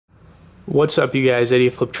What's up, you guys? Eddie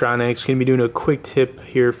of Fliptroniks. Gonna be doing a quick tip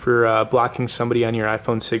here for blocking somebody on your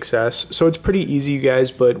iPhone 6s. So it's pretty easy, you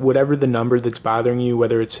guys, but whatever the number that's bothering you,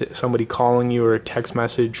 whether it's somebody calling you or a text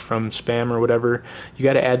message from spam or whatever, you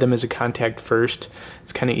got to add them as a contact first.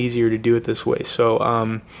 It's kind of easier to do it this way.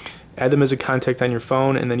 So add them as a contact on your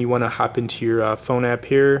phone, and then you want to hop into your phone app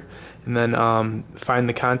here, and then find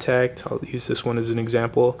the contact. I'll use this one as an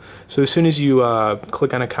example. So as soon as you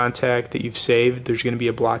click on a contact that you've saved, there's going to be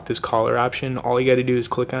a block this caller option. All you got to do is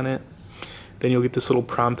click on it. Then you'll get this little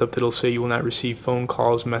prompt up that'll say you will not receive phone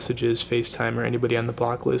calls, messages, FaceTime, or anybody on the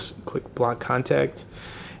block list. Click block contact,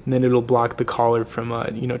 and then it'll block the caller from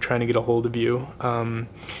trying to get a hold of you. Then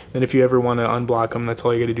if you ever want to unblock them, that's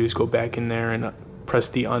all you got to do is go back in there and press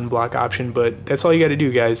the unblock option. But that's all you got to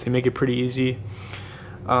do, guys. They make it pretty easy.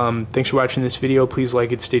 Thanks for watching this video. Please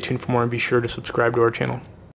like it, stay tuned for more, and be sure to subscribe to our channel.